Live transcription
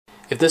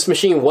If this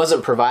machine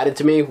wasn't provided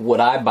to me,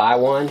 would I buy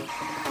one?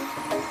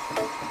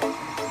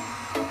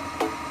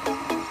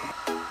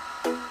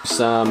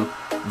 Some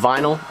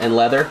vinyl and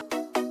leather.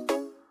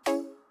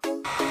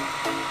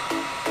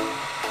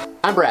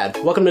 I'm Brad.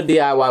 Welcome to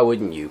DIY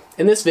Wouldn't You.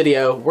 In this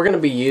video, we're going to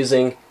be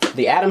using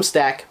the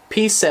Atomstack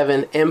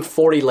P7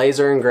 M40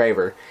 laser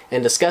engraver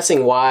and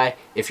discussing why,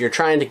 if you're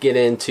trying to get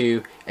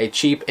into a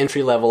cheap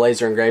entry-level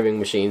laser engraving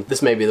machine,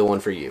 this may be the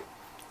one for you.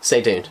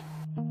 Stay tuned.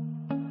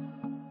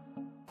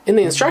 In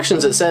the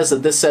instructions it says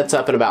that this sets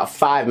up in about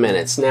 5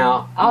 minutes.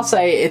 Now, I'll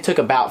say it took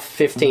about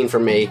 15 for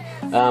me,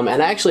 and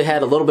I actually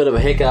had a little bit of a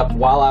hiccup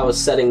while I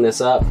was setting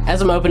this up.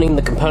 As I'm opening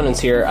the components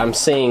here, I'm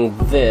seeing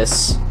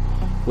this,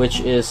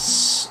 which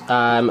is,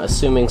 I'm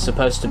assuming,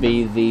 supposed to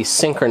be the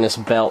synchronous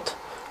belt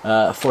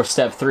for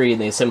step 3 in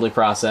the assembly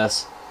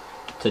process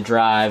to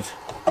drive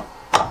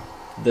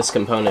this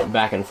component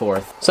back and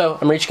forth. So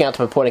I'm reaching out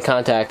to my point of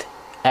contact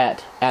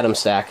at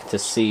Atomstack to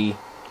see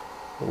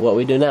what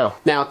we do now.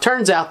 Now, it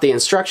turns out the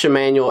instruction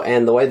manual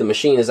and the way the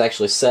machine is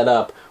actually set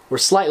up were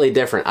slightly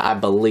different, I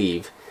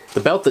believe. The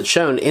belt that's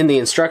shown in the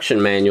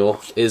instruction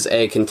manual is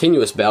a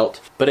continuous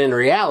belt, but in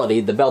reality,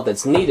 the belt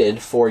that's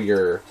needed for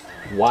your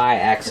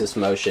Y-axis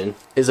motion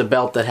is a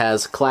belt that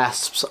has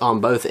clasps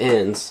on both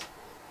ends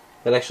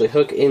that actually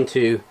hook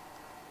into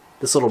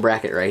this little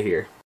bracket right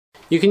here.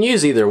 You can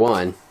use either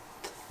one,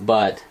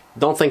 but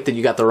don't think that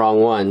you got the wrong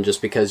one just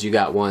because you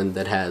got one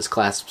that has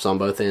clasps on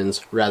both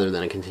ends rather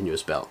than a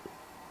continuous belt,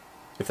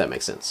 if that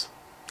makes sense.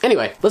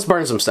 Anyway, let's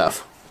burn some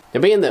stuff. Now,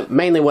 being that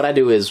mainly what I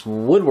do is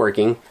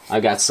woodworking,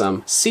 I've got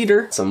some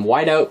cedar, some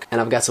white oak, and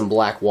I've got some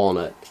black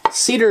walnut.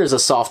 Cedar is a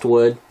soft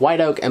wood,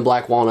 white oak and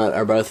black walnut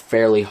are both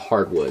fairly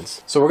hard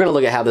woods. So we're going to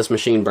look at how this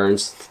machine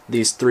burns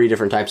these 3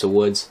 different types of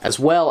woods, as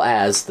well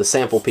as the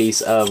sample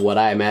piece of what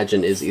I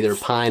imagine is either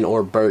pine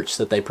or birch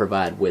that they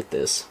provide with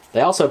this.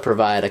 They also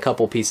provide a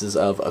couple pieces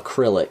of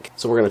acrylic,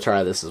 so we're going to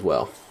try this as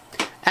well.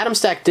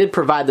 Atomstack did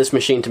provide this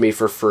machine to me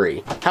for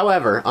free.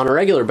 However, on a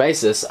regular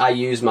basis, I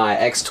use my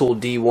X-Tool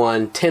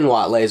D1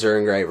 10-watt laser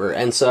engraver,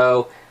 and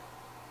so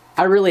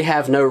I really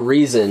have no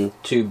reason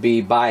to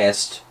be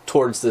biased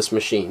towards this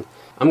machine.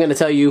 I'm going to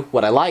tell you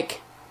what I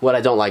like, what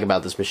I don't like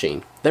about this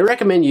machine. They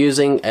recommend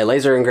using a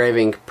laser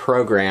engraving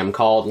program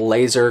called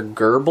Laser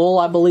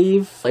Gerbil, I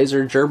believe.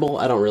 Laser Gerbil?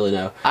 I don't really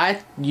know.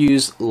 I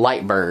use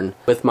Lightburn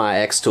with my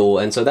X-Tool,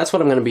 and so that's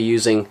what I'm going to be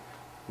using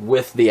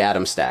with the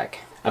Atomstack.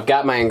 I've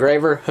got my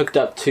engraver hooked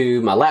up to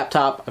my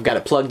laptop. I've got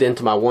it plugged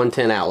into my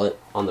 110 outlet.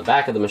 On the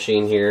back of the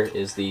machine here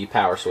is the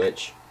power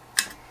switch.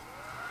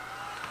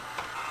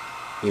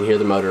 You can hear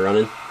the motor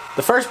running.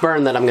 The first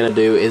burn that I'm going to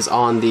do is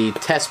on the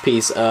test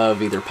piece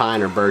of either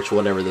pine or birch,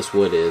 whatever this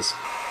wood is.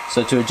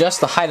 So to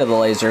adjust the height of the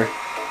laser,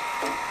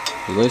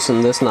 you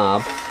loosen this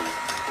knob.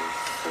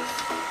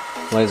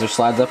 Laser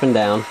slides up and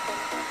down.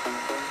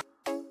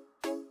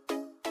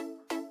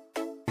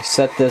 You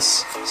set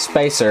this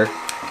spacer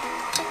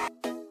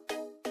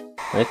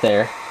right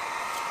there.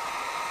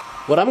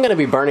 What I'm going to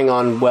be burning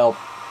on, well,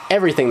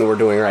 everything that we're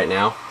doing right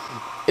now,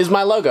 is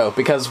my logo,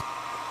 because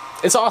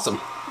it's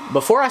awesome.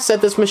 Before I set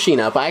this machine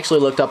up, I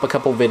actually looked up a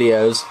couple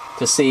videos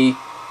to see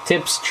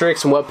tips,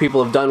 tricks, and what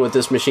people have done with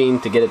this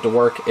machine to get it to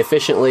work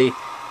efficiently,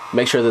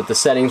 make sure that the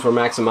settings were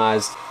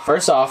maximized.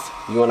 First off,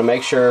 you want to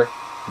make sure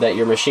that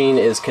your machine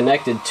is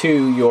connected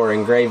to your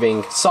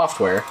engraving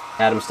software,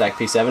 Atomstack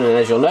P7, and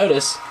as you'll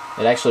notice,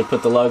 it actually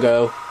put the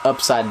logo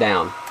upside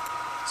down.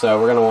 So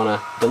we're going to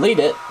want to delete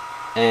it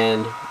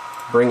and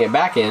bring it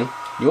back in.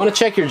 You want to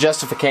check your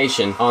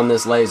justification on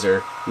this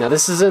laser. Now,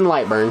 this is in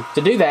Lightburn.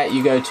 To do that,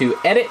 you go to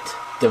Edit,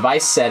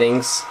 Device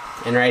Settings,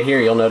 and right here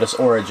you'll notice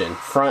Origin.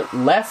 Front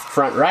left,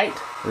 front right,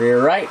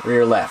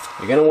 rear left.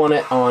 You're going to want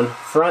it on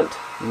front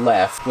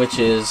left, which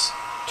is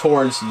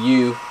towards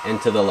you and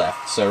to the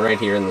left. So right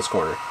here in this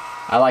corner.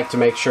 I like to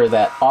make sure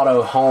that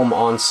Auto Home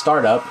on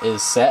Startup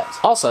is set.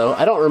 Also,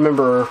 I don't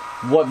remember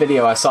what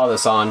video I saw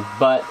this on,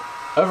 but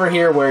over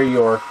here where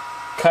your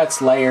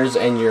cuts, layers,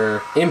 and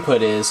your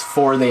input is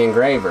for the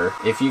engraver,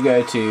 if you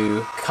go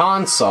to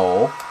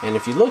console, and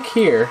if you look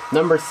here,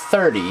 number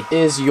 30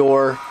 is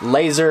your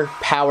laser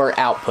power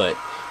output.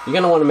 You're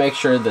going to want to make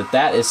sure that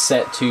that is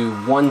set to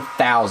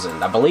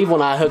 1000. I believe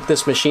when I hooked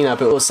this machine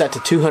up, it was set to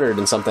 200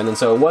 and something, and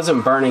so it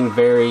wasn't burning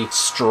very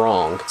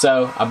strong.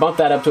 So I bumped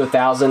that up to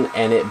 1000,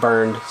 and it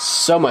burned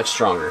so much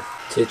stronger.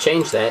 To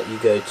change that, you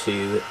go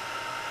to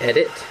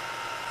Edit,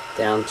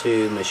 down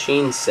to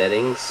Machine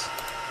Settings,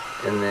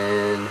 and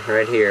then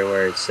right here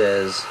where it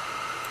says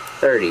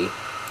 30,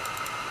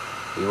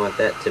 you want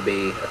that to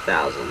be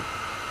 1000,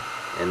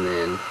 and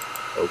then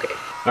OK.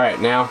 Alright,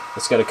 now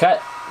let's go to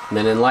Cut, and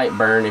then in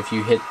Lightburn, if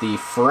you hit the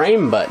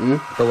frame button,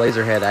 the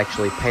laser head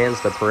actually pans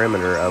the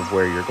perimeter of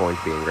where you're going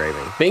to be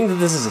engraving. Being that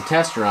this is a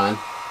test run,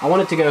 I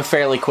want it to go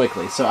fairly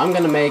quickly, so I'm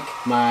going to make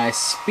my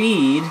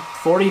speed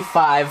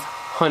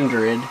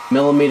 4,500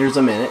 millimeters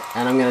a minute,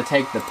 and I'm going to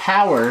take the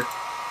power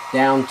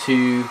down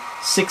to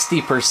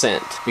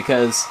 60%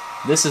 because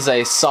This is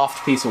a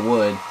soft piece of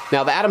wood.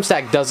 Now the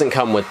Atomstack doesn't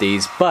come with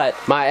these, but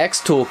my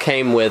X-Tool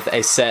came with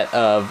a set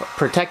of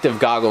protective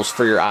goggles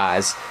for your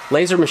eyes.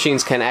 Laser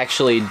machines can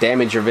actually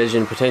damage your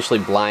vision, potentially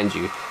blind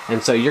you,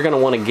 and so you're going to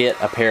want to get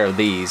a pair of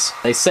these.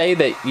 They say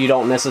that you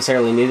don't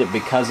necessarily need it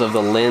because of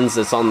the lens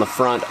that's on the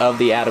front of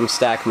the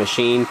Atomstack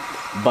machine,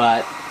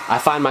 but I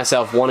find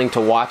myself wanting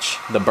to watch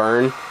the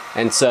burn,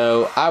 and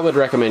so I would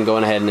recommend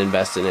going ahead and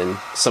investing in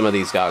some of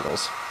these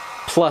goggles.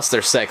 Plus,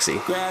 they're sexy.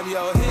 Grab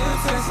your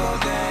hips and slow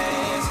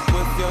dance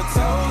with your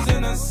toes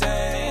in the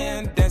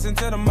sand, dancing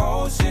to the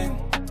motion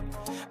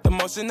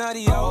of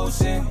the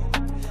ocean.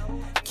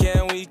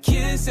 Can we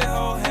kiss and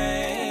hold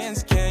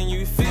hands? Can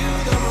you feel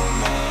the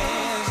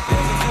romance?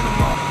 Dancing to the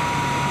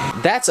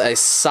moment. That's a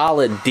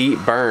solid deep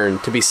burn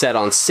to be set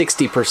on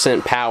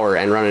 60% power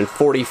and running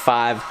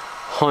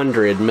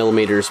 4,500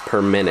 millimeters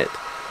per minute.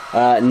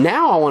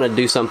 Now I want to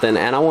do something,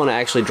 and I want to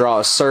actually draw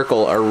a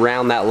circle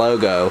around that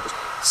logo,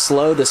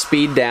 slow the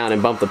speed down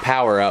and bump the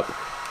power up,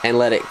 and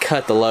let it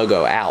cut the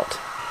logo out.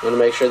 I'm going to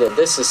make sure that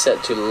this is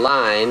set to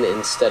line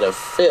instead of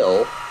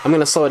fill. I'm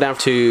going to slow it down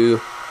to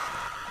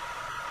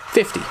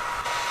 50.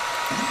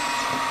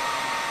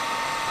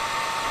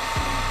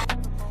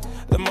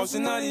 The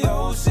motion of the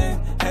ocean,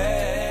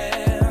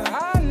 hey,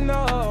 I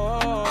know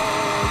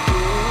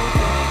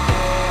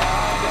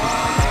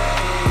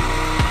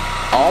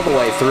all the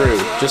way through,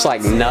 just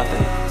like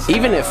nothing.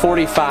 Even at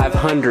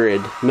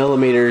 4,500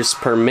 millimeters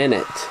per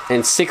minute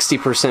and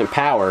 60%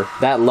 power,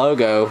 that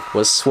logo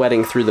was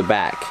sweating through the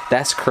back.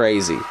 That's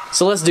crazy.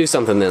 So let's do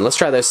something then. Let's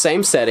try those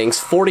same settings,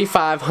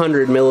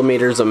 4,500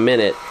 millimeters a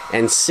minute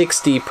and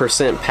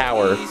 60%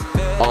 power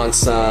on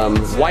some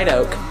white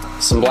oak,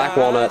 some black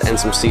walnut, and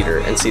some cedar,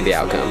 and see the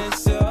outcome.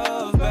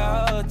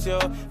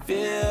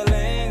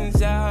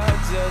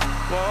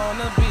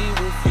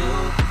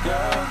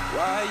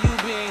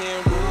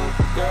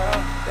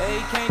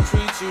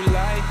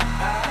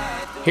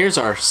 Here's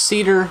our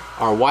cedar,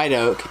 our white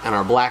oak, and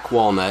our black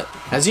walnut.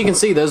 As you can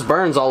see, those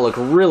burns all look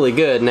really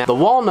good. Now, the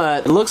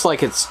walnut, it looks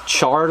like it's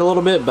charred a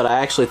little bit, but I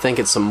actually think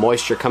it's some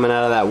moisture coming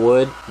out of that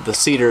wood. The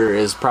cedar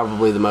is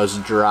probably the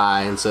most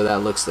dry, and so that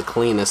looks the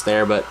cleanest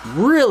there, but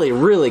really,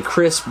 really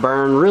crisp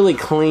burn, really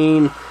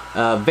clean.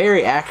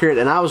 Very accurate,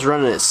 and I was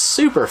running it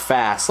super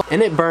fast,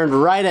 and it burned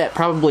right at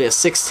probably a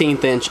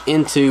 1/16 inch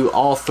into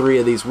all three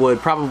of these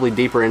wood, probably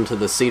deeper into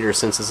the cedar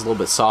since it's a little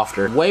bit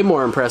softer. Way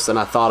more impressed than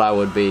I thought I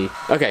would be.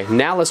 Okay,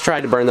 now let's try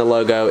to burn the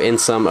logo in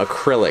some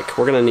acrylic.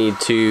 We're gonna need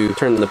to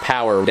turn the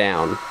power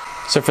down.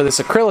 So for this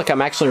acrylic,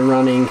 I'm actually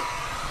running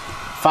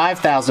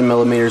 5,000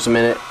 millimeters a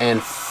minute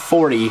and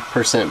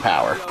 40%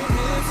 power.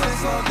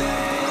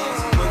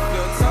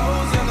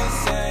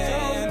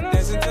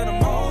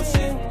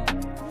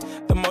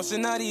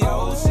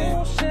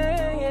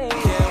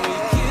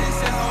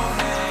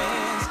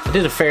 I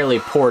did a fairly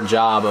poor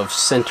job of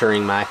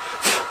centering my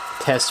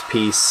test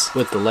piece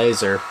with the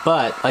laser,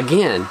 but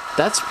again,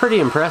 that's pretty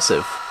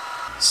impressive.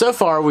 So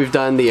far we've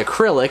done the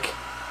acrylic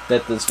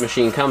that this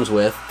machine comes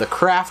with, the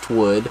craft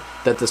wood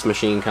that this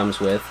machine comes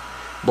with,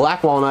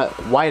 black walnut,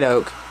 white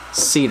oak,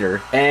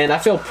 cedar, and I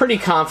feel pretty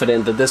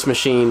confident that this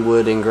machine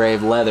would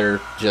engrave leather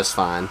just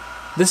fine.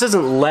 This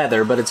isn't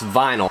leather, but it's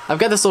vinyl. I've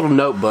got this little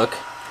notebook,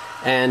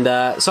 and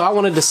so I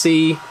wanted to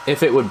see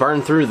if it would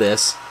burn through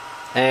this,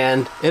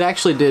 and it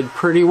actually did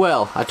pretty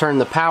well. I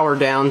turned the power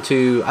down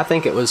to, I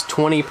think it was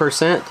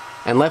 20%,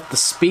 and left the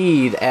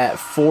speed at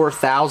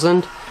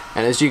 4,000,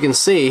 and as you can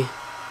see,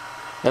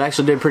 it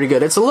actually did pretty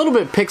good. It's a little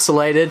bit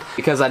pixelated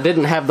because I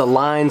didn't have the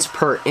lines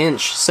per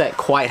inch set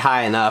quite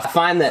high enough. I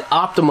find that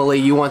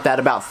optimally you want that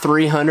about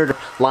 300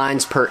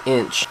 lines per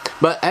inch.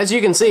 But as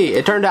you can see,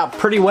 it turned out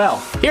pretty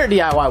well. Here at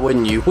DIY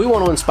Wouldn't You, we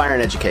want to inspire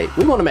and educate.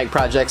 We want to make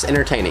projects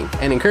entertaining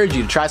and encourage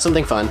you to try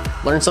something fun,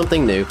 learn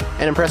something new,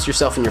 and impress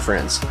yourself and your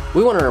friends.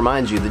 We want to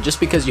remind you that just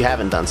because you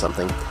haven't done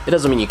something, it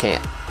doesn't mean you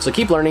can't. So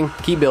keep learning,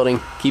 keep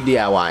building, keep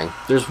DIYing.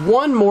 There's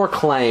one more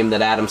claim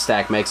that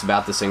Atomstack makes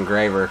about this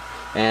engraver,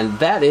 and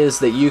that is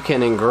that you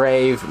can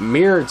engrave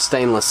mirrored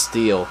stainless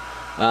steel.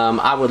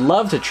 I would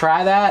love to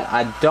try that.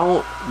 I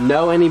don't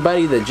know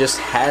anybody that just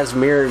has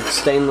mirrored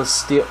stainless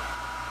steel.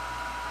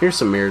 Here's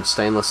some mirrored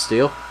stainless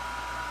steel.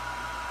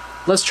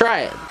 Let's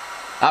try it.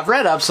 I've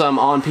read up some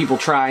on people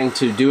trying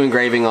to do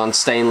engraving on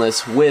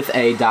stainless with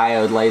a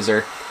diode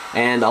laser,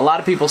 and a lot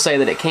of people say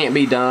that it can't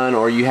be done,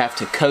 or you have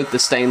to coat the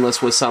stainless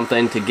with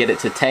something to get it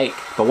to take.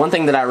 But one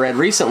thing that I read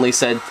recently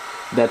said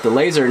that the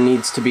laser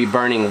needs to be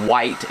burning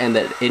white and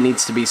that it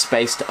needs to be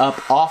spaced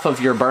up off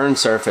of your burn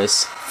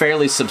surface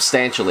fairly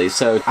substantially.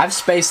 So I've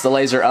spaced the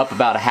laser up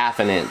about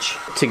 1/2 inch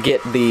to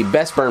get the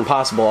best burn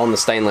possible on the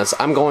stainless.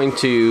 I'm going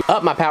to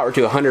up my power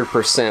to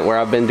 100% where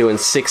I've been doing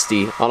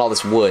 60 on all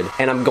this wood,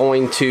 and I'm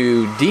going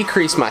to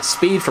decrease my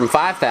speed from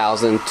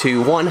 5,000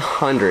 to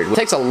 100. It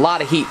takes a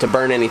lot of heat to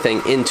burn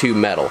anything into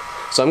metal.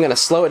 So I'm going to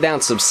slow it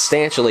down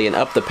substantially and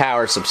up the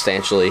power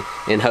substantially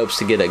in hopes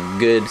to get a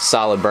good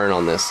solid burn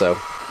on this. So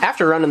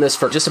After running this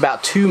for just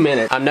about 2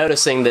 minutes, I'm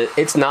noticing that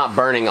it's not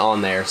burning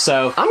on there.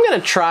 So I'm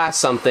gonna try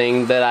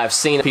something that I've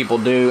seen people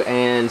do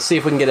and see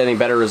if we can get any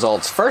better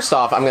results. First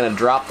off, I'm gonna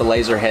drop the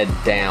laser head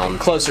down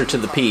closer to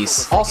the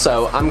piece.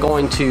 Also, I'm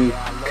going to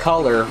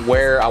color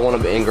where I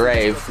want to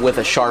engrave with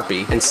a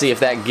Sharpie and see if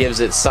that gives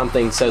it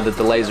something so that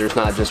the laser is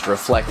not just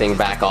reflecting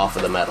back off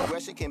of the metal.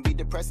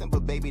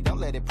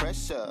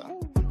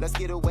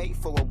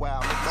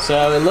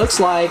 So it looks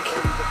like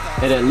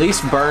it at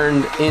least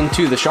burned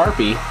into the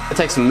Sharpie. I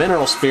take some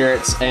mineral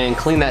spirits and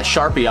clean that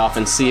Sharpie off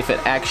and see if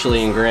it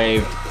actually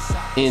engraved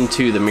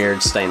into the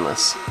mirrored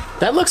stainless.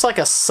 That looks like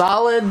a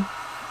solid,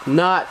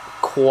 not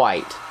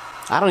quite.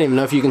 I don't even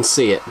know if you can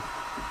see it.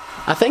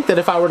 I think that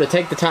if I were to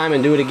take the time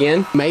and do it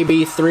again,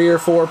 maybe 3 or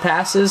 4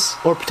 passes,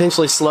 or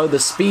potentially slow the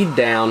speed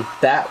down,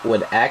 that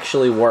would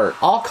actually work.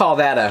 I'll call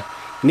that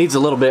needs a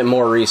little bit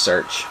more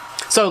research.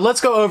 So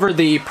let's go over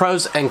the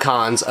pros and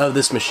cons of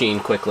this machine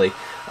quickly.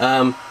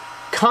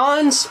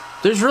 Cons,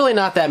 there's really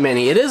not that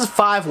many. It is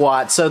 5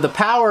 watts, so the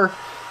power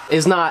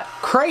is not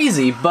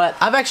crazy, but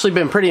I've actually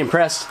been pretty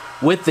impressed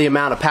with the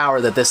amount of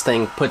power that this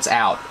thing puts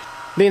out.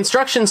 The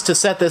instructions to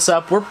set this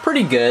up were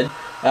pretty good.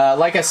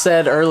 Like I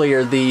said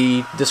earlier,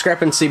 the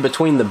discrepancy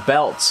between the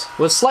belts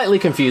was slightly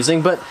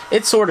confusing, but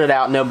it sorted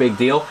out, no big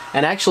deal.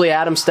 And actually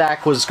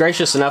Atomstack was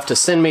gracious enough to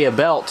send me a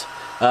belt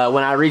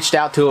when I reached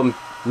out to him,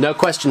 no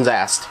questions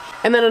asked.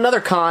 And then another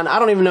con, I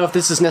don't even know if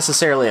this is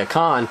necessarily a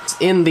con,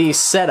 in the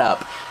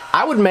setup.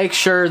 I would make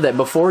sure that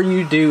before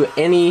you do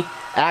any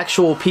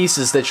actual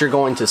pieces that you're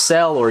going to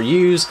sell or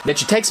use,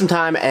 that you take some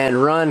time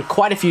and run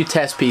quite a few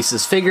test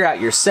pieces, figure out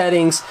your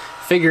settings,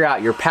 figure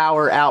out your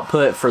power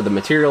output for the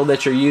material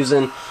that you're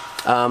using.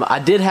 I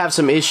did have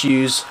some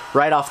issues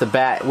right off the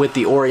bat with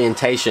the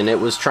orientation.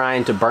 It was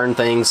trying to burn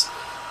things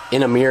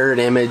in a mirrored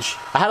image.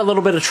 I had a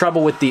little bit of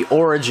trouble with the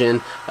origin,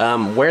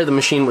 where the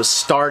machine was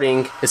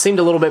starting. It seemed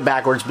a little bit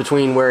backwards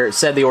between where it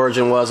said the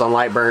origin was on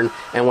Lightburn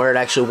and where it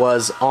actually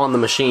was on the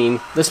machine.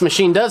 This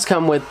machine does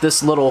come with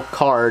this little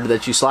card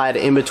that you slide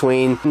in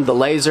between the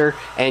laser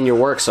and your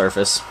work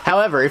surface.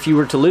 However, if you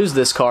were to lose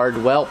this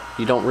card, well,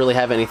 you don't really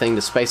have anything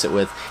to space it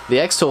with. The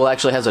X tool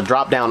actually has a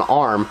drop down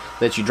arm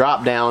that you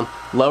drop down,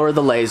 lower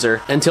the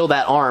laser until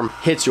that arm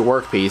hits your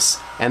workpiece,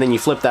 and then you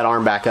flip that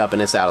arm back up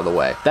and it's out of the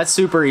way. That's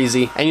super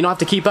easy, and you don't have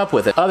to keep up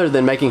with it other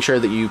than making sure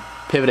that you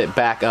pivot it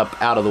back up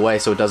out of the way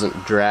so it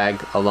doesn't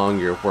drag along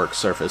your work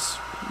surface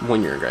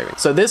when you're engraving.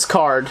 So this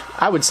card,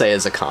 I would say,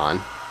 is a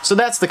con. So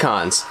that's the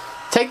cons.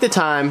 Take the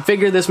time,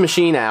 figure this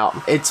machine out.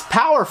 It's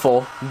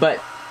powerful,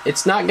 but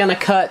it's not gonna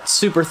cut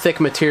super thick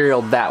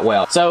material that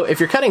well. So if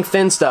you're cutting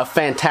thin stuff,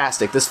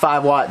 fantastic. This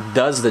 5 watt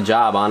does the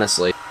job,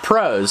 honestly.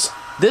 Pros,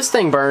 this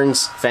thing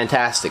burns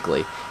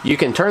fantastically. You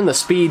can turn the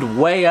speed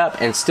way up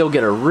and still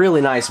get a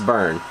really nice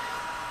burn.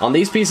 On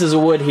these pieces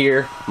of wood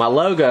here, my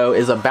logo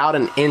is about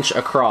 1 inch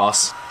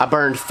across. I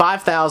burned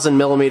 5,000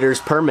 millimeters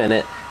per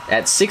minute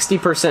at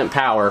 60%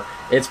 power.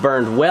 It's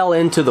burned well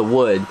into the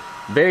wood.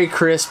 Very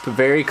crisp,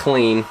 very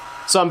clean.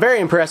 So I'm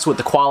very impressed with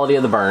the quality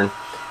of the burn.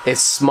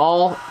 It's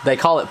small, they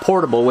call it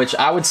portable, which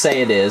I would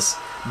say it is.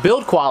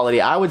 Build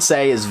quality, I would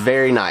say, is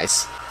very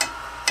nice.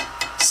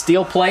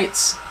 Steel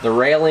plates, the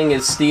railing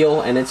is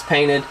steel and it's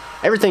painted.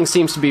 Everything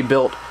seems to be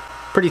built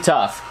pretty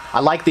tough. I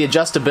like the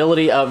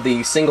adjustability of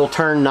the single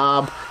turn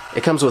knob.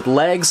 It comes with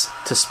legs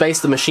to space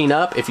the machine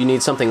up if you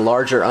need something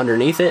larger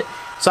underneath it.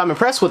 So I'm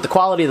impressed with the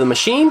quality of the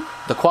machine,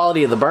 the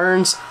quality of the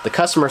burns, the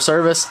customer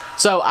service.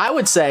 So I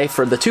would say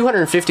for the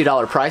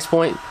 $250 price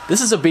point, this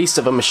is a beast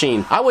of a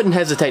machine. I wouldn't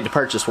hesitate to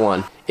purchase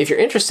one. If you're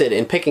interested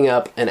in picking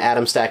up an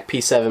Atomstack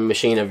P7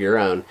 machine of your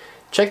own,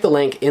 check the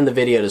link in the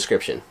video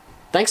description.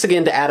 Thanks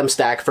again to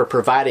Atomstack for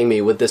providing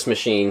me with this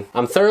machine.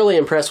 I'm thoroughly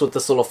impressed with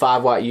this little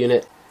 5 watt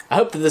unit. I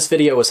hope that this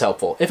video was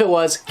helpful. If it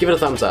was, give it a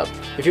thumbs up.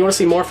 If you want to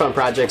see more fun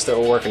projects that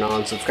we're working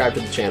on, subscribe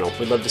to the channel.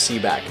 We'd love to see you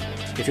back.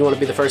 If you want to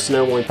be the first to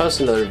know when we post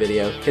another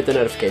video, hit the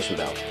notification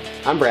bell.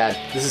 I'm Brad,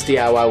 this is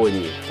DIY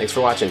Woodn't You. Thanks for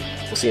watching.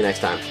 We'll see you next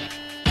time.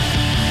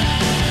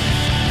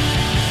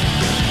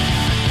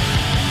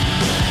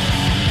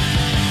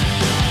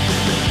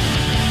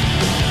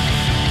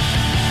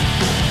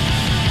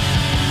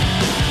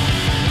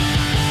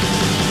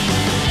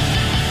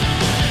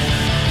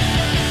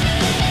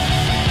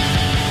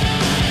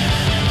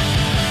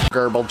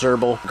 Gerbil,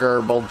 gerbil,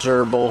 gerbil,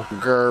 gerbil,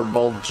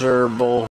 gerbil, gerbil.